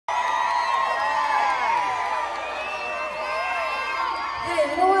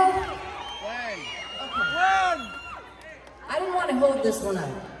I didn't want to hold this one up,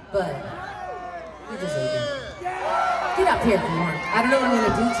 but you deserve it. Get up here if you want. I don't know what I'm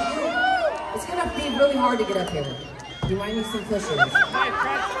going to do to you. It's going to be really hard to get up here. You might need some cushions. My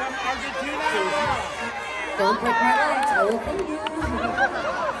friends from Argentina. Don't break my legs. I will pin you.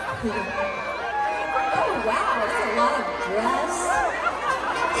 Oh, wow. That's a lot of dress.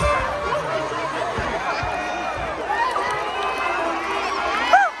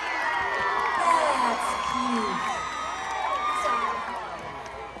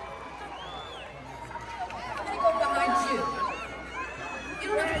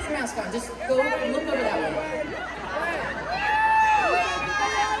 Just go and look over that way.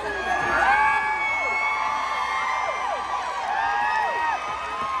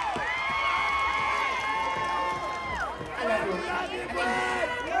 I love you.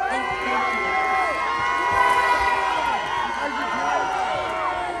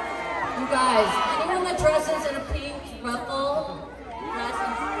 You guys, anyone that dresses in a pink ruffle, you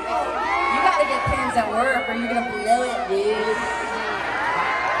gotta get pins at work or you're gonna blow it, dude.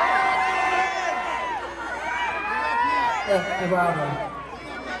 I borrowed one.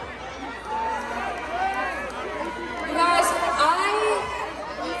 You guys, I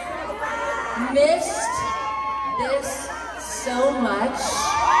missed this so much.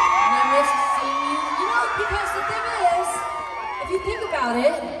 And I missed seeing you. You know, because the thing is, if you think about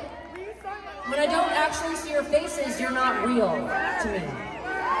it, when I don't actually see your faces, you're not real to me.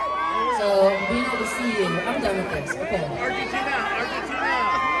 So, being able to see you, I'm done with this. Okay. Argentina.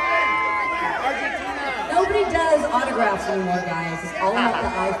 Nobody does autographs anymore, guys. It's all about the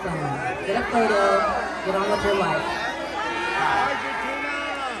iPhone. Get a photo, get on with your life.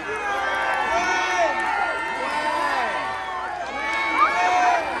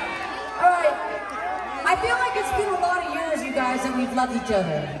 Alright, I feel like it's been a lot of years, you guys, that we've loved each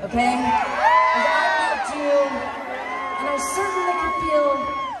other, okay? Because I've loved you, and I certainly can feel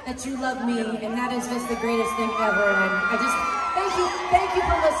that you love me, and that is just the greatest thing ever. And I just, thank you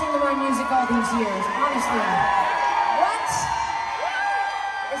for listening to my music all these years, honestly. What?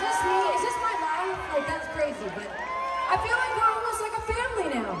 Is this me? Is this my life? Like, that's crazy, but I feel like we're almost like a family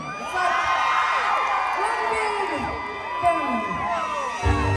now. It's like,